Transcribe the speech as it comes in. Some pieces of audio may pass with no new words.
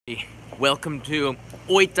Welcome to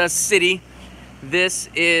Oita City. This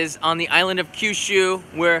is on the island of Kyushu.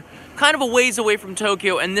 We're kind of a ways away from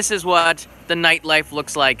Tokyo, and this is what the nightlife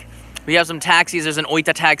looks like. We have some taxis. There's an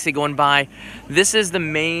Oita taxi going by. This is the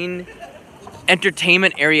main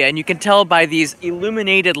entertainment area, and you can tell by these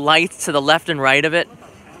illuminated lights to the left and right of it.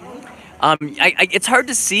 It's hard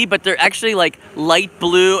to see, but they're actually like light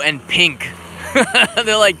blue and pink.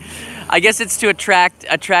 They're like, I guess it's to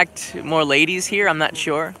attract more ladies here. I'm not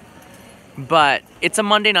sure, but it's a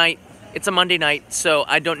Monday night. It's a Monday night, so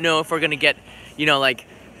I don't know if we're gonna get, like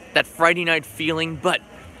that Friday night feeling. But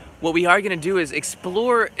what we are gonna do is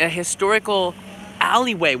explore a historical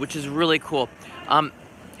alleyway, which is really cool.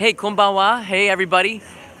 Hey, konbanwa. Hey, everybody.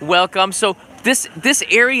 Welcome. So this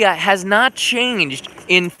area has not changed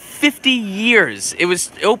in 50 years. It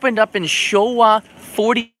was opened up in Showa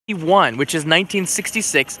 41, which is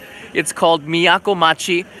 1966. It's called Miyako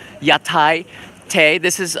Machi Yatai Te.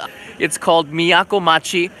 It's called Miyako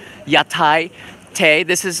Machi Yatai Te.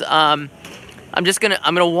 This is I'm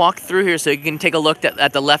gonna walk through here so you can take a look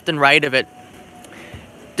at the left and right of it.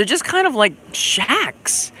 They're just kind of like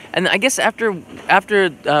shacks. And I guess after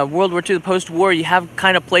World War II, the post-war, you have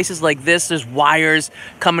kind of places like this. There's wires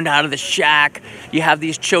coming out of the shack. You have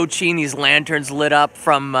these chochin, these lanterns lit up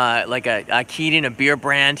from like a Keating, a beer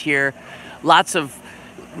brand here. Lots of,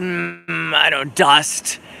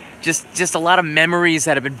 dust. Just a lot of memories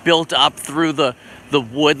that have been built up through the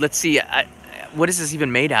wood. Let's see, what is this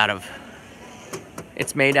even made out of?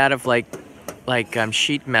 It's made out of like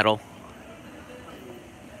sheet metal.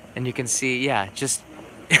 And you can see, yeah, just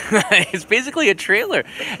it's basically a trailer.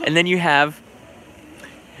 And then you have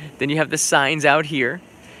the signs out here.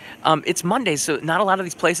 It's Monday, so not a lot of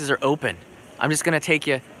these places are open. I'm just gonna take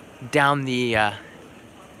you down the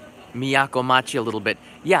Miyako Machi a little bit.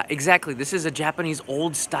 Yeah, exactly. This is a Japanese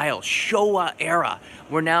old style Showa era.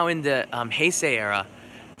 We're now in the Heisei era.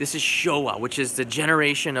 This is Showa, which is the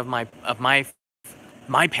generation of my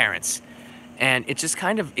parents. And it just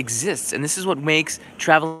kind of exists. And this is what makes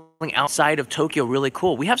traveling outside of Tokyo really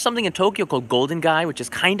cool. We have something in Tokyo called Golden Gai, which is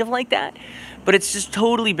kind of like that. But it's just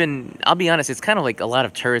totally been, I'll be honest, it's kind of like a lot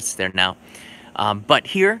of tourists there now. But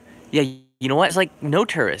here, yeah, you know what? It's like no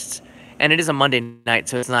tourists. And it is a Monday night,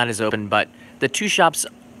 so it's not as open. But the two shops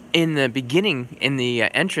in the beginning, in the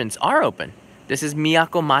entrance, are open. This is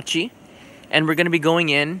Miyako Machi. And we're going to be going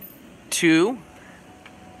in to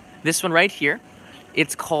this one right here.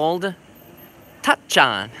 It's called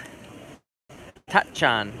Tacchan.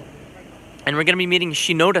 And we're going to be meeting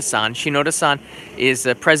Shinoda-san. Shinoda-san is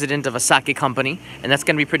the president of a sake company, and that's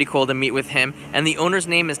going to be pretty cool to meet with him. And the owner's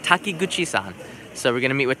name is Takiguchi-san. So we're going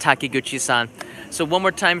to meet with Takiguchi-san. So one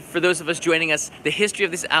more time, for those of us joining us, the history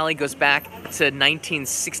of this alley goes back to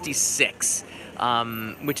 1966,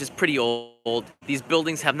 which is pretty old. These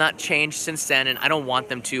buildings have not changed since then, and I don't want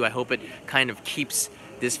them to. I hope it kind of keeps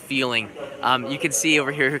this feeling. You can see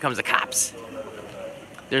over here comes the cops.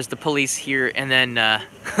 There's the police here, and then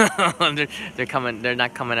they're coming. They're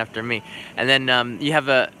not coming after me. And then you have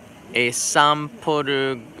a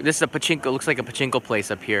Samporu. This is a pachinko. Looks like a pachinko place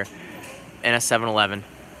up here, and a 7-Eleven.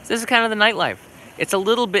 So this is kind of the nightlife. It's a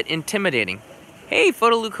little bit intimidating. Hey,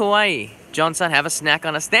 Fotolu Kawaii. John-san, have a snack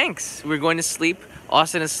on us. Thanks. We're going to sleep.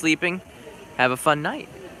 Austin is sleeping. Have a fun night.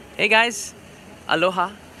 Hey guys,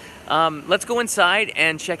 aloha. Let's go inside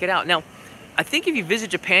and check it out. Now, I think if you visit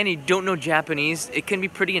Japan and you don't know Japanese, it can be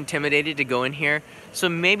pretty intimidating to go in here. So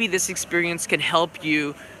maybe this experience can help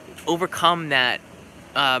you overcome that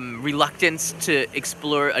reluctance to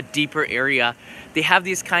explore a deeper area. They have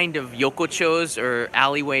these kind of yokochos or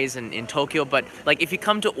alleyways in Tokyo, but like if you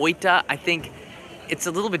come to Oita, I think it's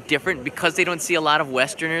a little bit different because they don't see a lot of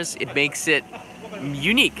Westerners. It makes it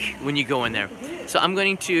unique when you go in there. So I'm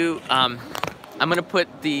going to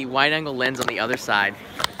put the wide-angle lens on the other side.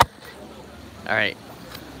 All right,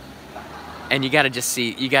 and you gotta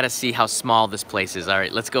see how small this place is. All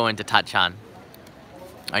right, let's go into Tacchan.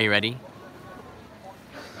 Are you ready?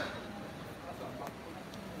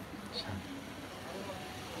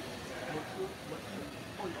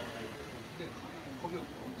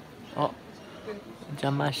 Oh,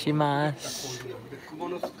 jamashimasu.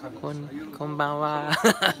 Konbanwa.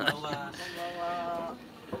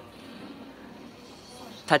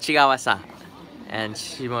 Tachigawa-san and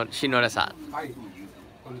Shinoda-san.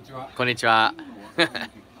 Konnichiwa.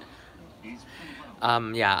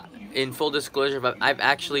 Yeah, in full disclosure, but I've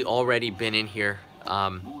actually already been in here,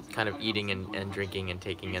 kind of eating and drinking and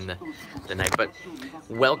taking in the night. But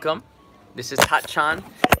welcome. This is Tacchan.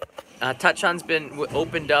 Tacchan's been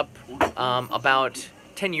opened up about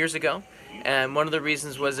 10 years ago. And one of the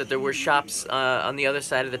reasons was that there were shops on the other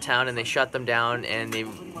side of the town, and they shut them down, and they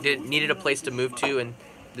needed a place to move to, and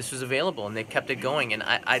this was available, and they kept it going. And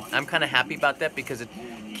I'm kind of happy about that because it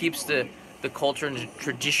keeps the culture and the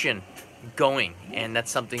tradition going, and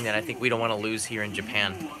that's something that I think we don't want to lose here in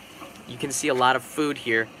Japan. You can see a lot of food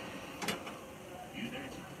here.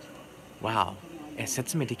 Wow.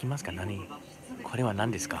 説明できますか？何？これは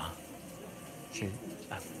何ですか？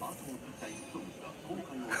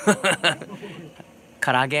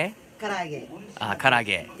唐揚げ？唐揚げ。あ、唐揚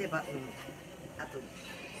げ。で、あと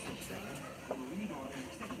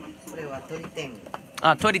これは鶏天。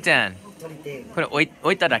あ、鶏天。鶏天。これ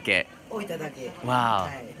Oitaだけ。Oitaだけ。Wow.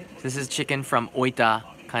 This is chicken from Oita,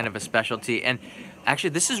 kind of a specialty. And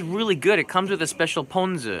actually, this is really good. It comes with a special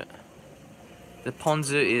ponzu. The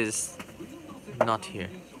ponzu is not here.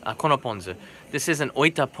 Kono ponzu. This is an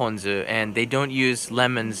Oita ponzu, and they don't use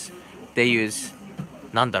lemons. They use,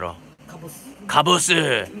 なんだろう?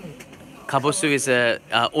 Kabosu. Kabosu is a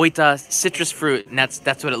Oita citrus fruit, and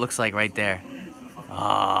that's what it looks like right there.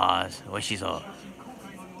 Ah, 美味しそ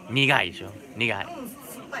う。苦いでしょ？苦い。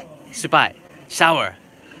酸っぱい。Sour.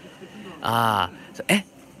 Ah, so,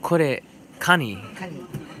 これカニ。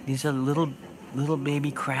These are little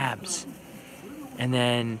baby crabs. And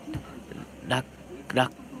then,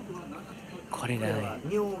 これだね。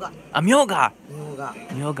Myoga.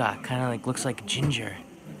 Myoga kind of like looks like ginger.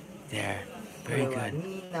 There, very good.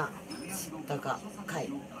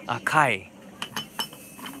 Kai.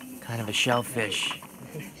 Kind of a shellfish.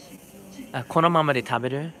 このままで食べ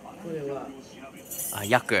る？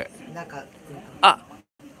焼く。あ、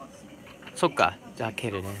そっか。じゃあ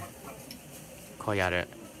切るね。こうやる。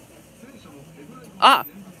あ、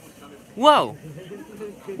wow!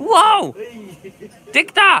 Wow! で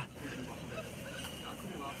きた！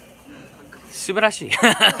素晴らしい。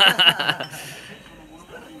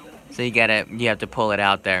So you have to pull it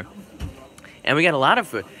out there. And we got a lot of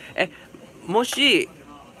food. もし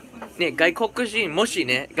ね、外国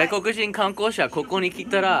人観光者ここに来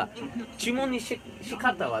たら注文にし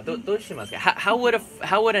方はどうしますか？ How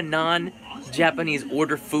would a non-Japanese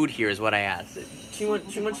order food here is what I asked.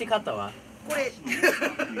 注文し方は？これ。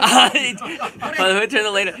Let me turn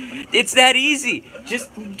the later. It's that easy.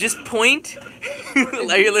 Just point.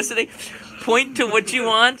 Are you listening? Point to what you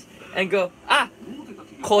want and go,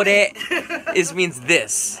 これ means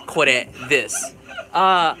this. これ this.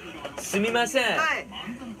 すみません。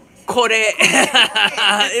これ.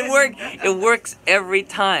 It works every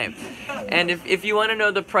time. And if you want to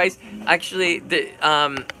know the price, actually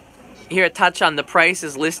here at Tacchan, the price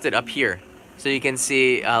is listed up here. So you can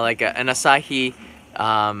see like an Asahi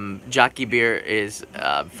jockey beer is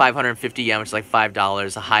 550 yen, which is like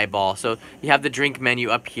 $5, a highball. So you have the drink menu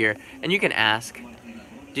up here, and you can ask.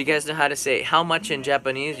 Do you guys know how to say how much in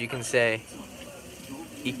Japanese? You can say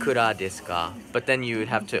ikura desu ka, but then you would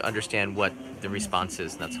have to understand what the response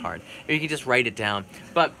is, and that's hard. Or you can just write it down.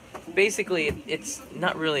 But basically, it's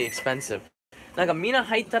not really expensive. なんかみんな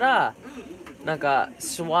入ったら、なんか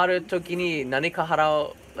座るときに何か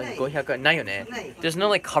払う。Like 500 ないよね. There's no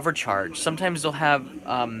like cover charge. Sometimes they'll have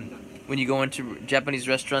when you go into Japanese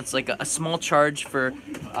restaurants like a small charge for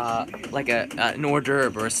like an hors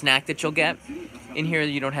d'oeuvre or a snack that you'll get. In here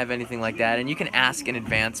you don't have anything like that, and you can ask in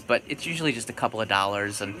advance, but it's usually just a couple of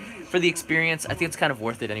dollars, and for the experience I think it's kind of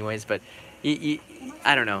worth it anyways. But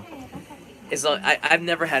I don't know. I've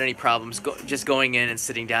never had any problems just going in and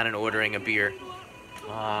sitting down and ordering a beer.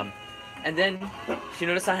 And then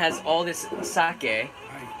Shinoda-san has all this sake.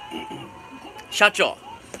 Shacho.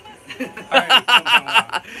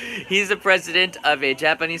 He's the president of a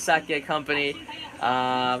Japanese sake company.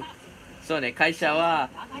 そうね、会社は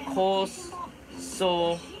高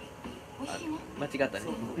層間違ったね。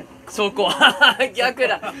倉庫逆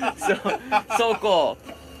だ。倉庫。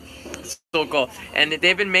And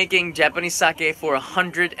they've been making Japanese sake for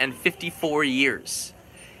 154 years.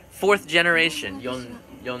 Fourth generation.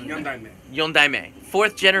 4代目.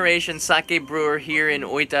 Fourth generation sake brewer here in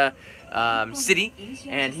Oita City,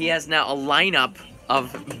 and he has now a lineup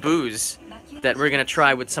of booze that we're gonna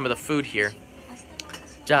try with some of the food here.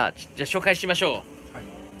 じゃあ紹介しましょ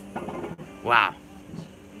う. Wow.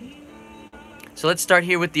 So let's start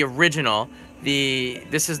here with the original.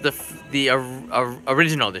 This is the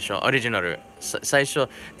original でしょ? Original. 最初.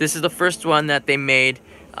 This is the first one that they made.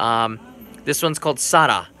 This one's called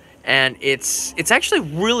Sara. And it's actually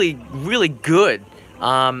really good.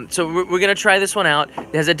 So we're gonna try this one out.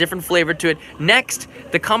 It has a different flavor to it. Next,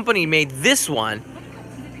 the company made this one.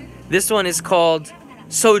 This one is called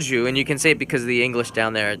soju, and you can say it because of the English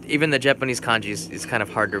down there. Even the Japanese kanji is kind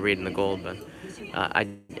of hard to read in the gold, but I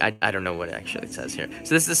don't know what it actually says here.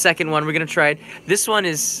 So this is the second one. We're gonna try it. This one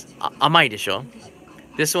is amai desho.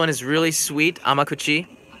 This one is really sweet, amakuchi.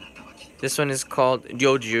 This one is called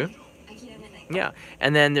ryoju. Yeah,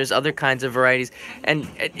 and then there's other kinds of varieties, and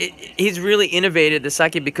he's really innovated the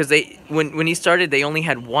sake because when he started they only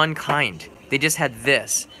had one kind. They just had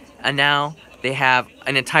this, and now they have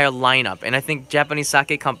an entire lineup. And I think Japanese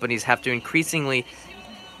sake companies have to increasingly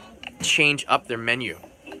change up their menu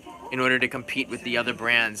in order to compete with the other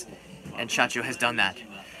brands, and Shacho has done that.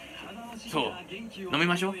 So, 飲み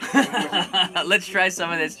ましょう Let's try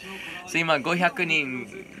some of this. So 今500人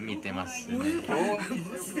見てますね。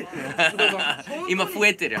今増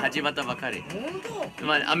えてる、始まったばかり。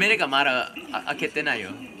まあアメリカまだ開けてない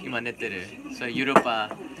よ。今寝てる。So ヨーロッ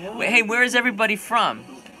パ。Wait, hey, where is everybody from?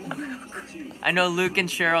 I know Luke and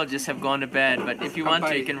Cheryl just have gone to bed, but if you want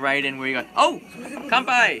to, you can write in where you go. Oh,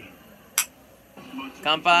 kanpai.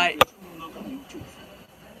 Kanpai.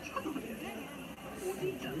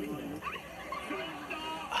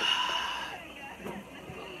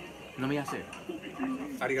 飲みやすい。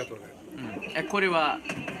ありがとうございます。これは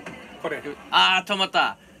これ。あー、止まっ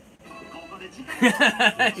た。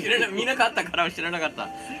見なかったから知らなかった。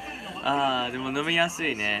あー、でも飲みやす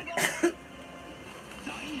いね。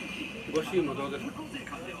ご主人もどうですか?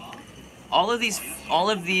 All of these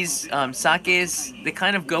sakes, they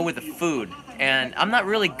kind of go with the food, and I'm not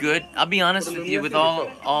really good. I'll be honest with you, with all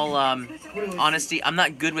honesty, I'm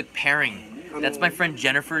not good with pairing. That's my friend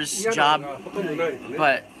Jennifer's job,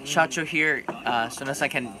 but Shacho here, Sonasa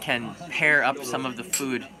can pair up some of the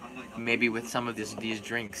food, maybe with some of these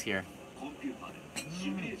drinks here.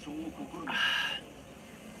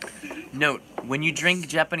 Note: when you drink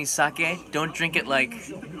Japanese sake, don't drink it like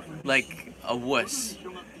a wuss.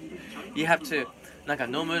 You have to, なんか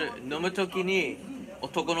飲むときに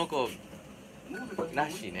男の子ら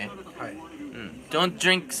しいね。はい。Don't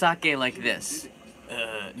drink sake like this.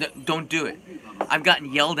 Don't do it. I've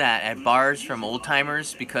gotten yelled at bars from old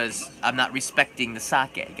timers because I'm not respecting the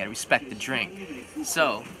sake. You gotta respect the drink.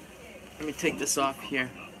 So, let me take this off here.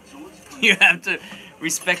 You have to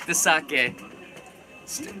respect the sake.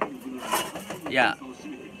 Yeah.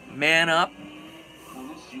 Man up.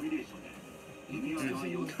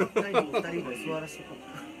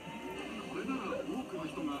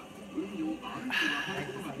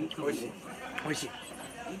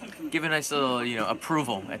 Give a nice little,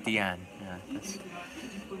 approval at the end. Yeah,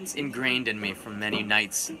 it's ingrained in me from many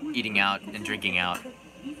nights eating out and drinking out.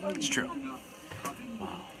 It's true.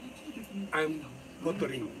 Wow. I'm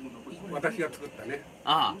bottling. 私が作ったね。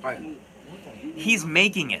Ah. はい。He's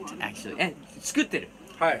making it, actually. 作ってる。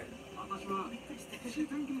はい。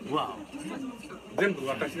Wow. 全部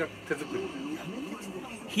私が手作り。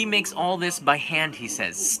He makes all this by hand, he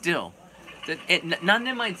says, still. 何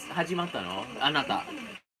年前始まったの? あなた。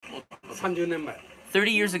30年前。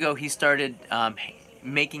30 years ago, he started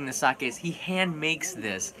making the sakes. He hand makes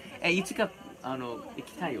this. いつか行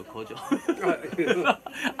きたいよ、工場。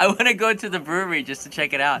I want to go to the brewery just to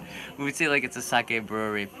check it out. We would say like it's a sake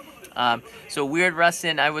brewery. So Weird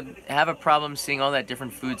Rustin, I would have a problem seeing all that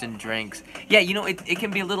different foods and drinks. Yeah, it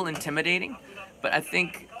can be a little intimidating, but I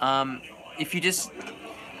think if you just,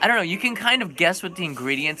 I don't know, you can kind of guess what the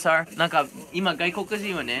ingredients are. なんか今外国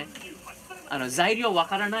人はね、材料わ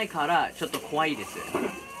からないからちょっと怖いです。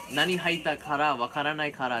何入ったからわからな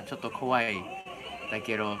いからちょっと怖い。だ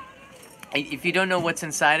けど、if you don't know what's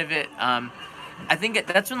inside of it, I think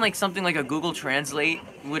that's when like something like a Google Translate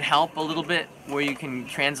would help a little bit, where you can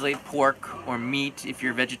translate pork or meat if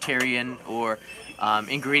you're vegetarian, or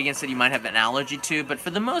ingredients that you might have an allergy to. But for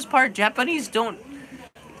the most part, Japanese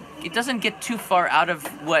it doesn't get too far out of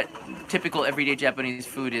what typical everyday Japanese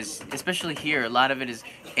food is, especially here. A lot of it is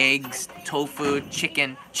eggs, tofu,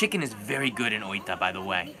 chicken. Chicken is very good in Oita, by the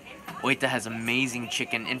way. Oita has amazing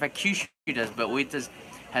chicken. In fact, Kyushu does, but Oita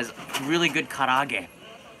has really good karage.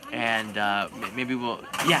 And maybe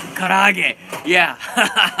karage! Yeah!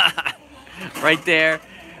 Right there,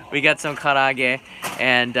 we got some karage.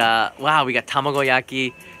 And wow, we got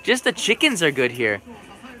tamagoyaki. Just the chickens are good here.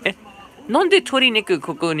 なんで鶏肉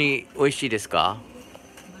ここに美味しいですか?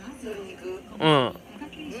 みん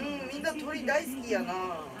な鶏大好きやな。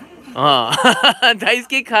ああ、大好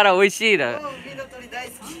きから美味しいな。みんな鶏大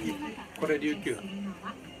好き。これ琉球。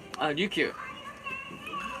琉球。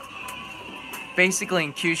Basically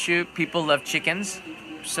in Kyushu, people love chickens,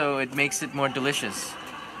 so it makes it more delicious.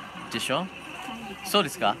 でしょ? そうで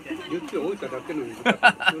すか? 琉球置いただけのに。そ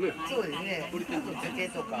うですね。あと漬け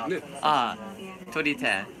とか。ああ、鶏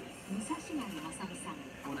天。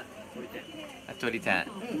鶏天。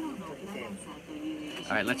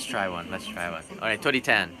All right, let's try one. All right, tori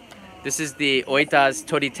ten. This is the Oita's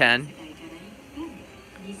tori ten.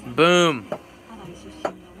 Boom.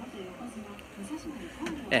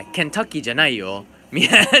 ケンタッキーじゃないよ。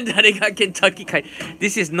誰がKentucky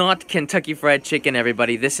This is not Kentucky Fried Chicken,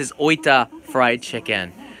 everybody. This is Oita Fried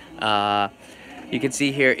Chicken. You can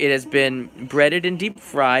see here it has been breaded and deep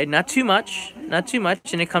fried. Not too much,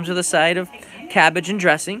 and it comes with a side of cabbage and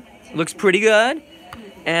dressing. Looks pretty good.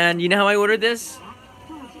 And you know how I ordered this?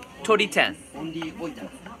 Tori-ten.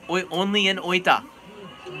 Only in Oita.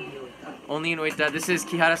 Only in Oita. This is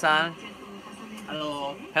Kihara-san.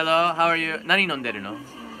 Hello. Hello, how are you? 何飲んでるの？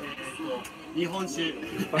日本酒。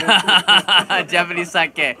Japanese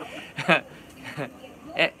sake.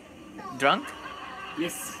 Drunk?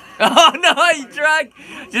 Yes. Oh no, he drunk!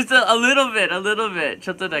 Just a little bit. ち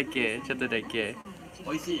ょっとだけ。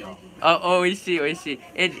美味しいよ。あ、美味しい。ど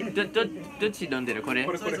っち飲んでる？これ？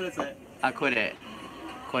それ。あ、これ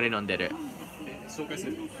飲んでる。紹介す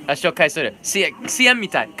る。あ、紹介する。CM み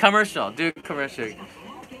たい。Commercial. Do commercial.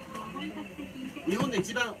 日本で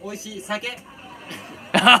一番美味しい酒。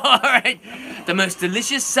Alright. The most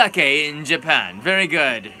delicious sake in Japan. Very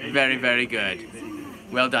good. Very, very good.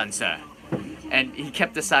 Well done, sir. And he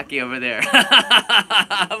kept the sake over there.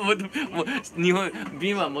 もう日本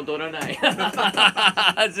瓶は戻らない。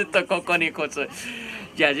ずっとここにこつ。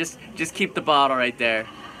Yeah, just keep the bottle right there.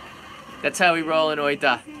 That's how we roll in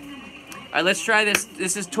Oita. Alright, let's try this.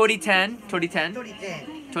 This is Tori-ten.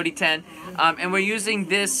 And we're using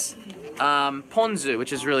this ponzu,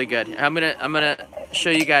 which is really good. I'm gonna show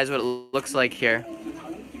you guys what it looks like here.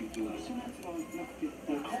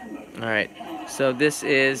 Alright, so this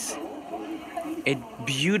is a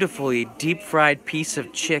beautifully deep fried piece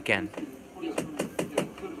of chicken.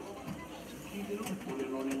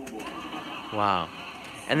 Wow.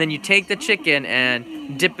 And then you take the chicken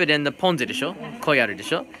and dip it in the ponzu でしょ？濃いあるで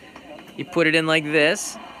しょ？ You put it in like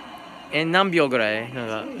this. And 何秒ぐらい？なん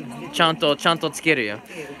かちゃんとつけるよ。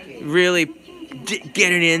Really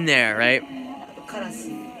get it in there, right?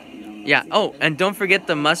 Yeah. Oh, and don't forget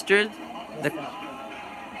the mustard. The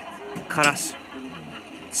karas.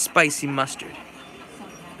 Spicy mustard.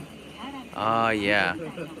 Oh, yeah.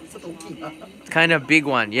 Kind of big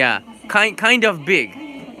one, yeah. Kind of big.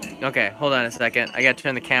 Okay, hold on a second. I gotta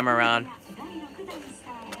turn the camera around.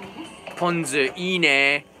 Ponzu,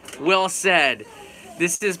 ine. Well said.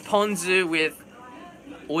 This is ponzu with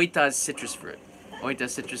Oita's citrus fruit.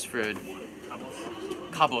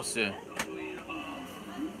 Kabosu.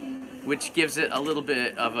 Which gives it a little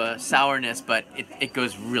bit of a sourness, but it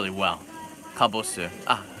goes really well. Kabosu.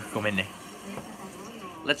 Ah, gomenne.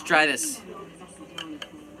 Let's try this.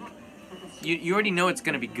 You already know it's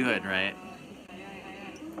gonna be good, right?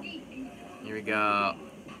 Here we go.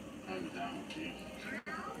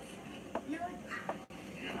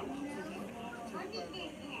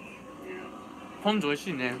 Ponzu 美味し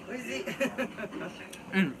いね。美味しい。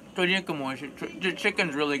鶏肉も美味しい。The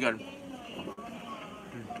chicken's really good.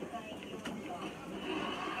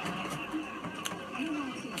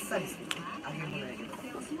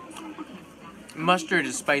 Mustard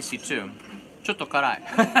is spicy too. ちょっと辛い。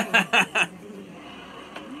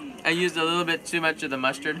I used a little bit too much of the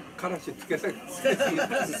mustard. からしつけすぎ。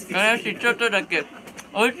からしちょっとだけ。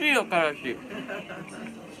美味しいよ、からし。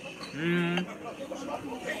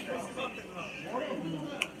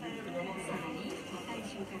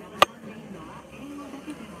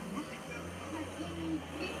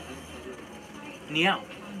似合う。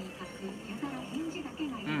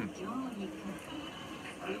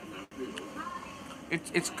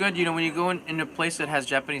It's good, you know, when you go in a place that has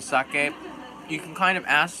Japanese sake, you can kind of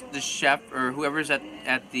ask the chef or whoever's at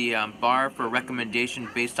the bar for a recommendation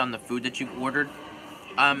based on the food that you've ordered.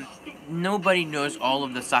 Nobody knows all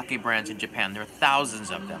of the sake brands in Japan. There are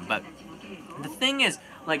thousands of them, but the thing is,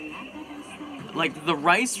 like the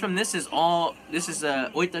rice from this is Oita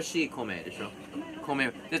Kome, でしょ?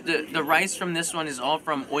 Kome. The rice from this one is all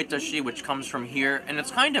from Oita, which comes from here, and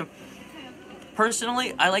it's kind of,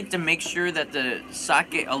 personally, I like to make sure that the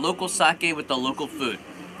sake, a local sake with the local food.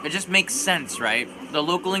 It just makes sense, right? The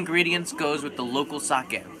local ingredients goes with the local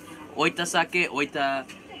sake. Oita sake, Oita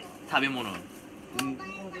tabemono.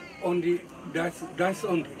 Only rice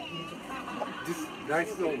only. This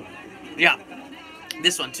rice only. Yeah.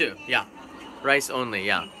 This one too. Yeah. Rice only,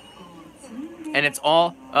 yeah. And it's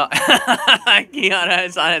all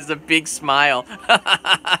Kiara-san has a big smile.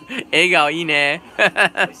 笑顔いいね。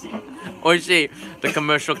美味しい. The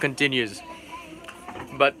commercial continues.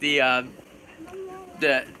 But the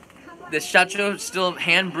shacho still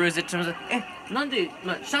hand brews it to him. なんで、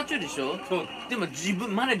まあ、社長でしょ？でも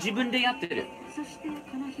まだ自分でやってる。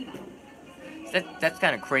That's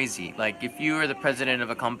kind of crazy. Like, if you were the president of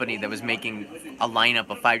a company that was making a lineup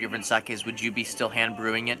of 5 different sakes, would you be still hand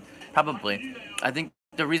brewing it? Probably. I think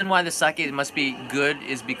the reason why the sake must be good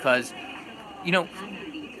is because you know,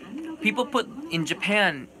 people put in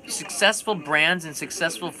Japan successful brands and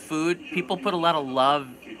successful food. People put a lot of love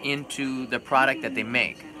into the product that they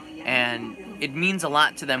make, and it means a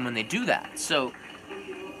lot to them when they do that. So,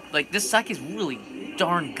 like this sake is really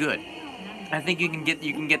darn good. I think you can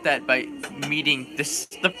get that by meeting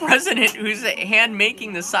the president who's hand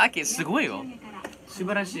making the sake. すごいよ。素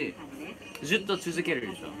晴らしい。ずっと続けるで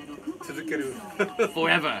しょ。続ける。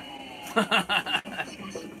Forever.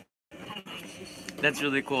 That's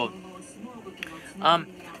really cool.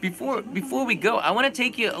 Before we go, I want to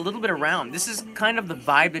take you a little bit around. This is kind of the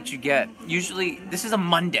vibe that you get. Usually, this is a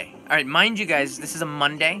Monday. All right, mind you guys, this is a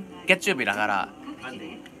Monday. 月曜日だから。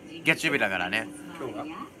月曜日だからね。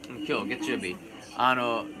今日月曜日。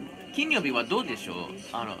金曜日はどうでしょう？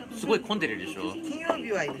すごい混んでるでしょ？金曜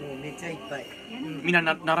日はもうめっちゃいっぱい。みんな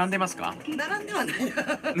並んでますか？並んではない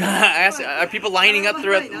な。I asked, are people lining up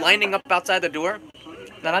outside the door?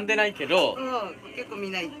 並んでないけど、結構み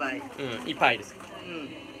んないっぱい。いっぱいです。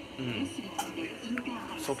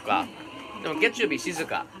そっか。でも月曜日静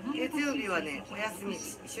か。月曜日はね、お休み、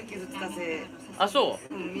週休2日制。あ、そ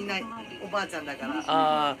う。みんなおばあちゃんだから。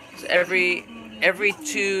So every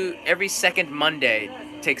second Monday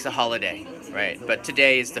takes a holiday, right? But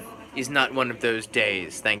today is not one of those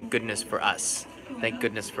days. Thank goodness for us. Thank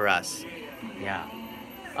goodness for us. Yeah.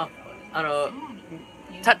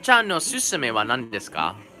 たっちゃんのすすめは何です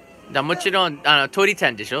か？もちろん鳥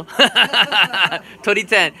天でしょ？鳥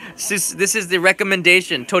天。This is the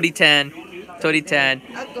recommendation. 鳥天。鳥天。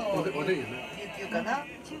あと琉球かな？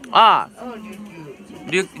あ、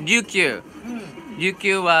琉球。琉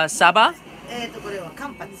球はサバ？これはカ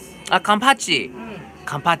ンパチ。あ、カンパチ。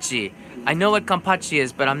カンパチ。I know what kampachi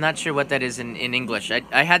is, but I'm not sure what that is in English. I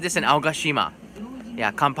had this in Aogashima.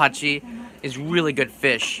 Yeah, kampachi is really good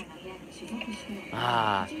fish.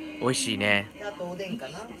 Ah, 美味しいね。あとおでんか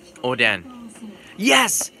な？Oden.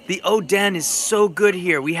 Yes, the oden is so good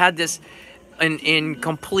here. We had this in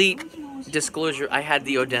complete disclosure. I had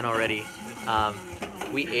the oden already.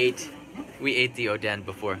 We ate the oden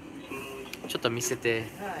before. ちょっと見せて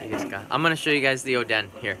いいですか？ I'm gonna show you guys the oden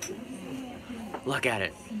here. Look at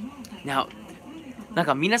it. Now, なん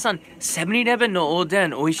か皆さんセブンイレブンのおで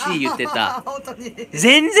ん美味しい言ってた。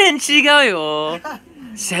全然違うよ。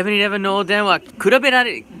セブンイレブンのおでんは比べ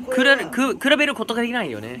ることができな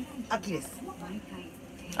いよね。秋です。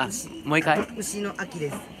あ、もう一回。牛の秋で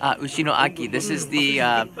す。あ、牛の秋。This is the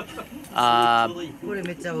これ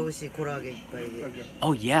めっちゃ美味しいコラーゲンいっぱいで。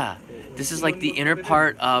Oh yeah. This is like the inner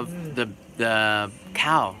part of the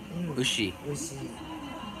cow. 牛。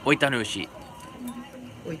オイタの牛。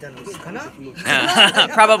オイタの牛かな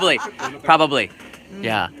Probably.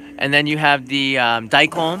 Yeah. And then you have the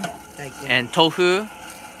daikon and tofu,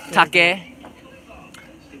 take,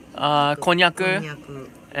 こんにゃく。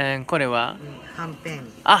and これははんぺん。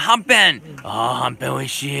あ、はんぺん。あ、はんぺん美味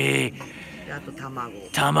しい。あと卵。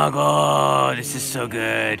Tamago. This is so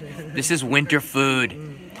good. This is winter food.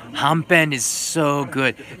 Hampen is so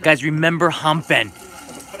good. Guys, remember hampen.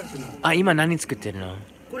 あ、今何作ってるの？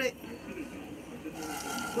こ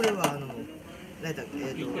れは何だっ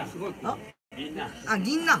け銀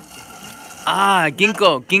杏。Ah,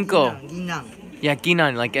 ginkgo. Yeah,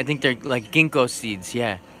 ginnan. Like I think they're like ginkgo seeds.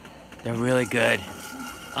 Yeah, they're really good.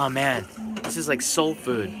 Oh man, this is like soul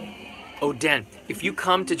food. Oden. If you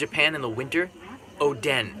come to Japan in the winter,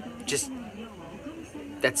 oden.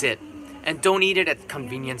 That's it. And don't eat it at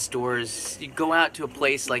convenience stores. You go out to a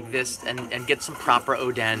place like this and get some proper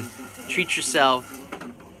oden. Treat yourself.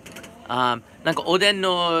 なんかおでん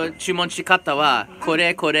の注文仕方はこれ。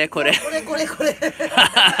If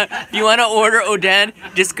you want to order oden,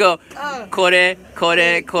 just go これ。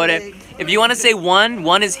If you want to say one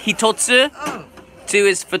is hitotsu, two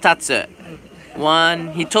is futatsu.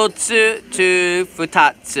 One hitotsu, two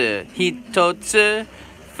futatsu. Hitotsu,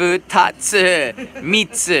 futatsu,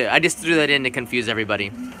 mitsu. I just threw that in to confuse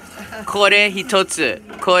everybody. これhitotsu,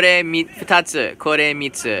 これfutatsu, これ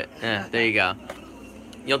mitsu. There you go.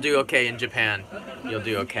 You'll do okay in Japan. You'll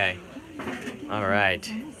do okay. All right.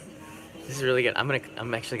 This is really good. I'm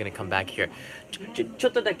actually gonna come back here. ちょ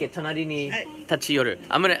っとだけ隣に立ち寄る.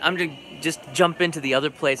 I'm gonna just jump into the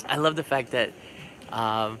other place. I love the fact that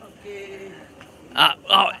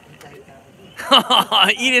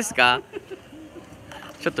いいですか？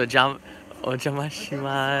ちょっとお邪魔し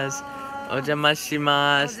ます。私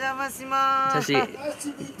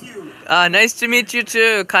Nice to meet you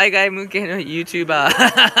too. 海外向けの YouTuber.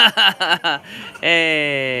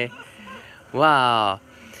 Wow.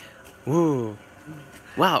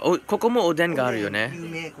 Wow. ここもおでんがあるよね。有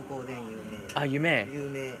名、ここおでん有名。あ、有名。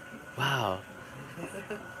Wow.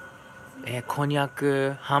 こんにゃ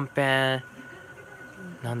く、はんぺん。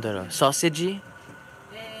なんだろう、ソーセージ？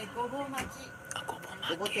ごぼう巻き。あ、ごぼう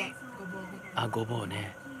ごぼ巻き。天。あ、ごぼう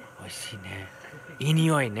ね。美味しいね。いい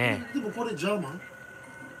匂いね。でもこれジャーマン？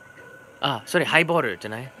あ、それハイボールじ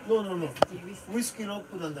ゃない？ノーノーノー。ウイスキーロッ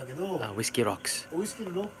クなんだけど、あ、ウイスキーロックス。ウイスキ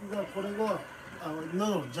ーロックがこれが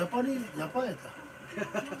ノージャパニーズジャパンやった。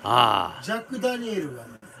あジャック・ダニエルが、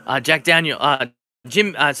あ、ジャック・ダニエル。あ、ジ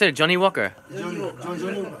ム、あ、それジョニー・ウォーカー。ジョニ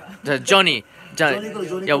ーが。じゃあジョニー。じゃあ、いや、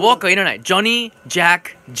ウォーカーいらない。ジョニー、ジャッ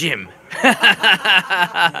ク、ジム。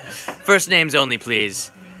First names only,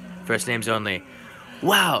 please. First names only.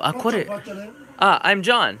 Wow, あ、これ。Ah, I'm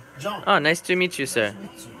John. John. Oh, nice to meet you, sir.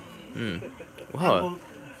 Wow.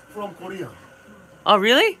 From Korea. Oh,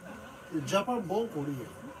 really? Japan born Korea.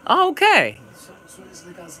 Oh, okay. So it's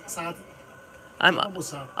like a sad. I'm Japan was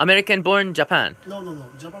sad. American born Japan. No.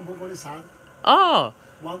 Japan born Korea sad. Oh,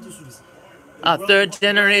 1, 2, 3. third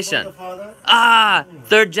generation. Father. Ah,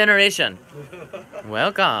 third generation.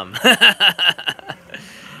 Welcome.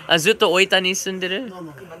 あ、ずっと大分に住んでる？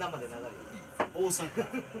 No. 今生で流れる。大阪。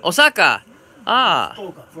大阪。あ福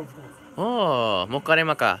岡。From 福あ、おお、もかれ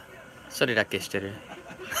まか。それだけしてる。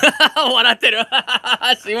笑ってる。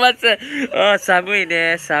すいません。あ、寒い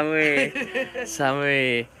ね、寒い。寒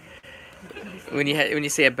い。When you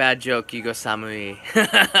say a bad joke, you go 寒い。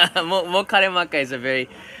もかれまか is a very,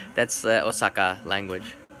 that's Osaka language.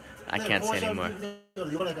 I can't say anymore.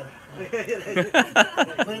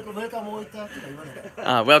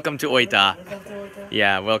 Welcome to Oita.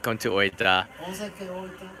 Yeah, welcome to Oita.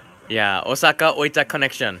 Yeah, Osaka Oita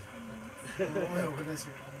connection.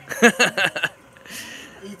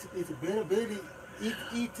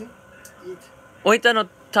 Eat. 大分の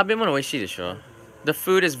食べ物美味しいでしょ？ The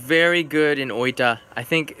food is very good in Oita. I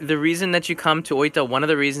think the reason that you come to Oita, one of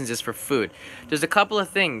the reasons is for food. There's a couple of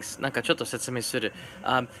things. なんかちょっと説明する。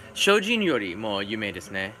精進料理も有名で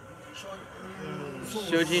すね。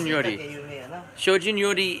精進料理。有名やな。精進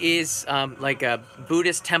料理 is like a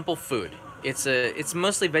Buddhist temple food. It's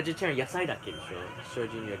mostly vegetarian 野菜だけでしょ？精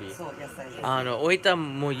進料理。そう、野菜です。大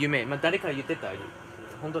分も有名。まあ誰か言ってた？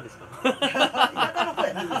本当ですか？田舎の子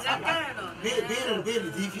やな。ベールデ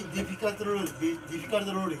ィフィカルトロ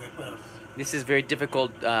ーリがいっぱいある。 This is very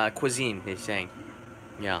difficult cuisine, they're saying.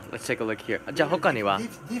 Yeah, let's take a look here. じゃあ他にはディ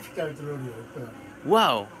フィカルトローリがいっぱいある。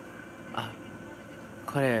 Wow! あ、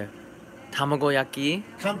これ、卵焼き？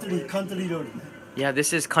カントリー料理ね。Yeah,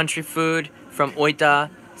 this is country food from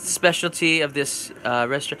Oita. Specialty of this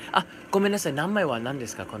restaurant. あ、ごめんなさい。名前は何で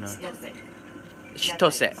すか？この千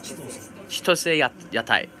歳屋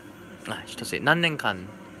台。あ、千歳。何年間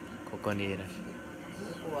ここにいらっしゃる？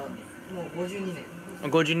ここはもう52年。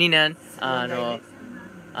52年。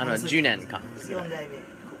10年間。 4代目。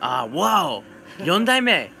あ、wow! 4代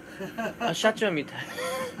目。あ、社長みたい。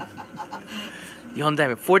4代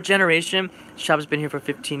目。Fourth generation. Shop's been here for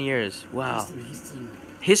 15 years. Wow.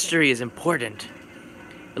 History is important.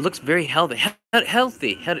 It looks very healthy.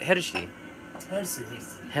 Healthy.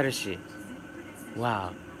 Healthy.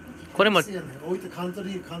 Wow. これも、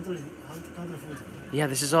Yeah,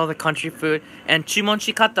 this is all the country food. And 注文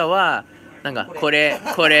し方は、なんか、これ。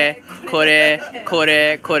そうで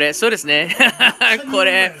すね。こ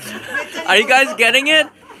れ。Are you guys getting it?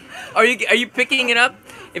 Are you picking it up?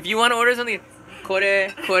 If you want to order something, こ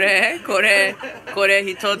れ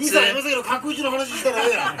一つ。兄さん、今さっきの角打ちの話したらえ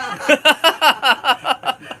えやん。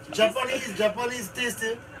ジャパニーズテイ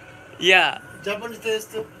スト。Yeah. ジャパニーズテイス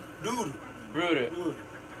ト。ルール。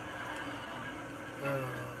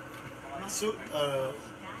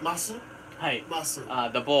マス。はい。マス。The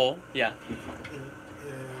bowl. Yeah.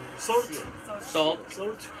 Salt. Salt.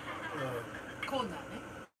 Salt. コーナーね。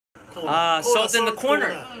Salt in the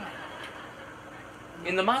corner.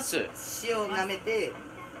 In the マス。塩を舐めて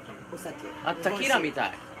お酒。あ、テキーラみた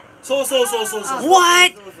い。そう。What?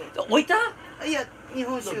 置いた？いや、日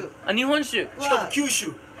本酒。あ、日本酒。しかも九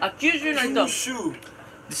州。あ、九州の人。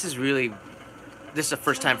This is the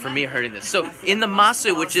first time for me hearing this. So in the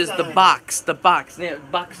masu, which is the box,ね、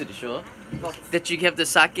box でしょ? That you have the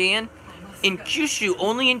sake in Kyushu,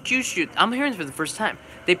 only in Kyushu, I'm hearing this for the first time.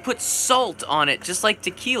 They put salt on it, just like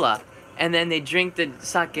tequila, and then they drink the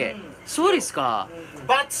sake. そうですか?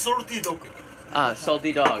 But salty dog.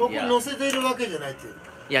 Salty dog, ここ yeah. 乗せているわけじゃないって。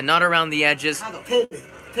Yeah, not around the edges.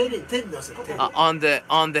 手に乗せて。On the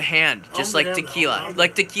hand, just like tequila.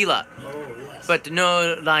 Like tequila. But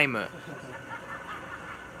no lime.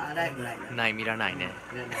 ライム。いらないね。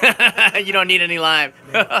You don't need any lime.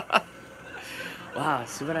 わあ、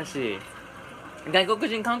素晴らしい。外国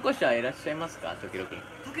人観光者いらっしゃいますか？時々。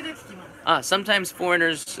時々来ます。Sometimes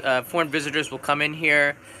foreign visitors will come in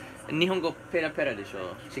here. 日本語ペラペラでし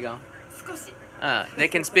ょ？違う？少し。They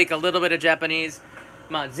can speak a little bit of Japanese,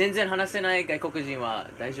 まあ全然話せない外国人は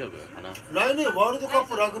大丈夫かな。来年ワールドカッ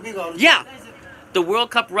プラグビーがある。Yeah! The World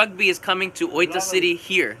Cup Rugby is coming to Oita City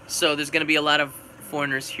here, so there's gonna be a lot of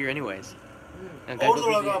foreigners here anyways. オールド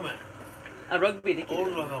ラガーメン。あ、rugby できる。オー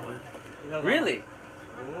ルドラガーメン。 Really?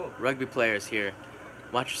 Rugby players here.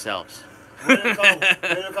 Watch yourselves.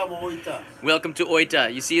 Welcome Oita. Welcome to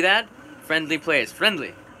Oita. You see that? Friendly place.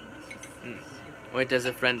 Friendly. Oita is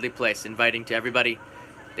a friendly place, inviting to everybody.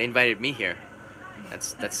 They invited me here.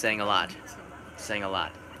 That's saying a lot. Saying a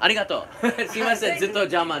lot. ありがとう。すいません、ずっと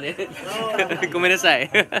邪魔で。ごめんなさい。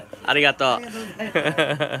ありがとう。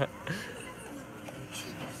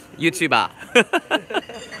YouTuber.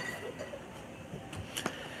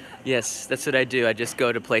 Yes, that's what I do. I just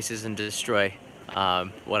go to places and destroy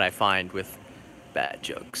what I find with bad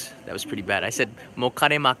jokes. That was pretty bad. I said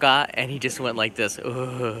 "mokare maka" and he just went like this.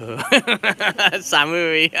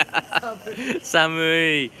 Samui.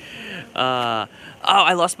 Samui. Oh,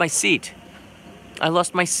 I lost my seat. I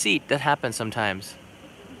lost my seat. That happens sometimes.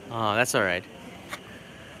 Oh, that's all right.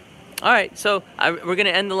 All right, so we're going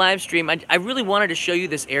to end the live stream. I really wanted to show you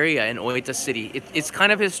this area in Oita City. It's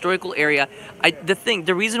kind of a historical area.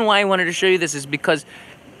 The reason why I wanted to show you this is because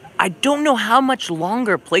I don't know how much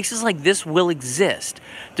longer places like this will exist.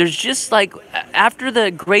 There's just like, after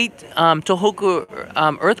the great Tohoku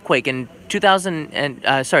earthquake in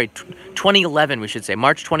 2011, we should say,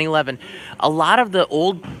 March 2011, a lot of the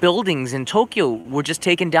old buildings in Tokyo were just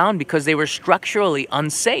taken down because they were structurally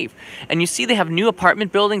unsafe. And you see they have new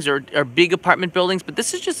apartment buildings or big apartment buildings, but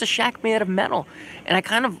this is just a shack made out of metal. And I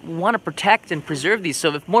kind of want to protect and preserve these.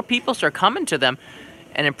 So if more people start coming to them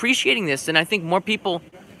and appreciating this, then I think more people,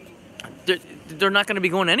 they're not going to be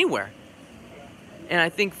going anywhere. And I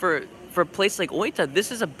think for a place like Oita,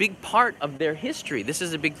 this is a big part of their history. This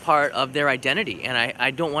is a big part of their identity, and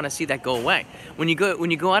I don't want to see that go away. When you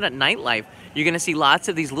go out at nightlife, you're going to see lots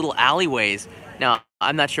of these little alleyways. Now,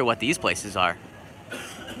 I'm not sure what these places are.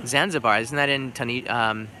 Zanzibar, isn't that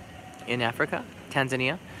in Africa,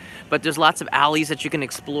 Tanzania? But there's lots of alleys that you can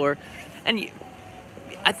explore, and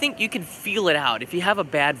I think you can feel it out. If you have a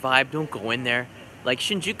bad vibe, don't go in there. Like,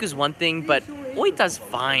 Shinjuku's one thing, but Oita's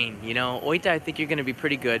fine, you know. Oita, I think you're going to be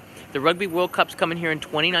pretty good. The Rugby World Cup's coming here in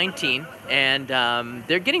 2019, and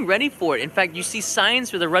they're getting ready for it. In fact, you see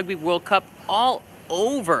signs for the Rugby World Cup all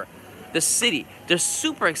over the city. They're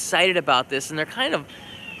super excited about this, and they're kind of,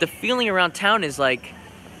 the feeling around town is like,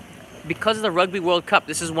 because of the Rugby World Cup,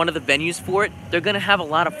 this is one of the venues for it. They're going to have a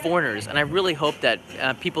lot of foreigners, and I really hope that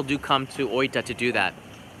people do come to Oita to do that.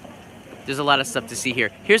 There's a lot of stuff to see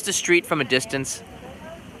here. Here's the street from a distance.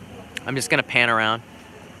 I'm just gonna pan around.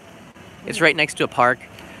 It's right next to a park.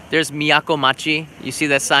 There's Miyako Machi. You see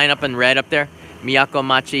that sign up in red up there? Miyako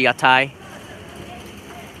Machi Yatai.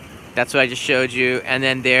 That's what I just showed you. And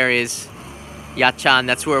then there is Tacchan.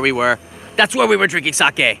 That's where we were. That's where we were drinking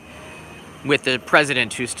sake with the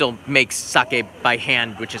president who still makes sake by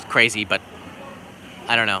hand, which is crazy, but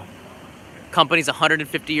I don't know. Company's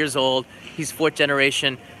 150 years old. He's 4th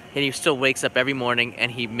generation, and he still wakes up every morning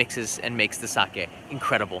and he mixes and makes the sake.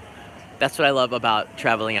 Incredible. That's what I love about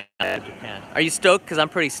traveling out of Japan. Are you stoked? Because I'm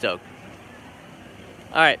pretty stoked.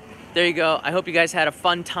 All right, there you go. I hope you guys had a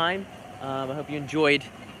fun time. I hope you enjoyed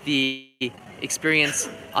the experience.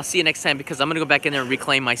 I'll see you next time because I'm gonna go back in there and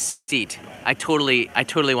reclaim my seat. I totally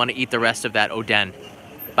want to eat the rest of that oden.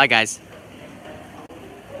 Bye, guys.